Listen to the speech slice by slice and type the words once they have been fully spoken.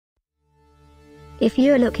If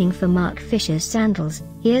you're looking for Marc Fisher's sandals,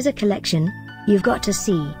 here's a collection you've got to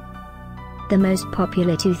see. The most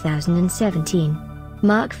popular 2017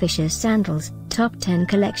 Marc Fisher's Sandals Top 10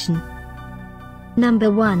 Collection.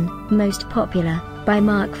 Number 1, Most Popular, by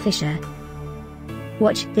Marc Fisher.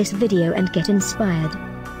 Watch this video and get inspired.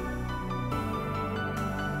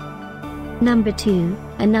 Number 2,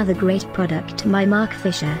 another great product by Marc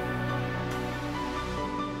Fisher.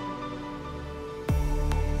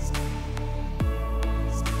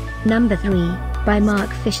 Number 3, by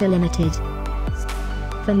Marc Fisher Limited.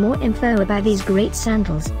 For more info about these great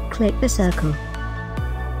sandals, click the circle.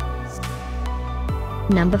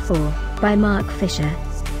 Number 4, by Marc Fisher.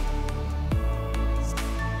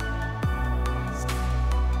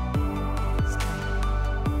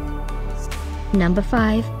 Number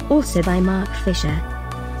 5, also by Marc Fisher.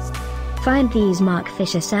 Find these Marc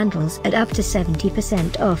Fisher sandals at up to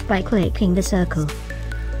 70% off by clicking the circle.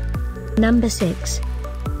 Number 6.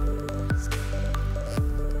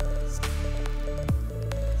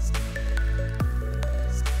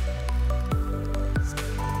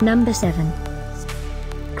 Number 7.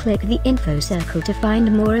 Click the info circle to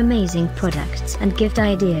find more amazing products and gift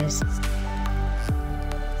ideas.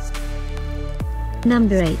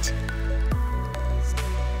 Number 8.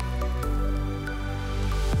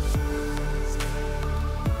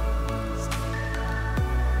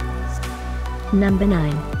 Number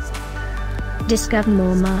 9. Discover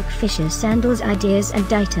more Marc Fisher sandals ideas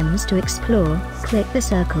and items to explore, click the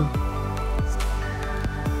circle.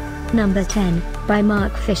 Number 10, by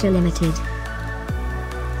Marc Fisher Limited.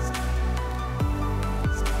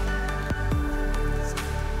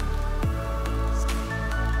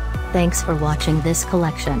 Thanks for watching this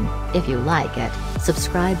collection. If you like it,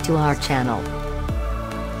 subscribe to our channel.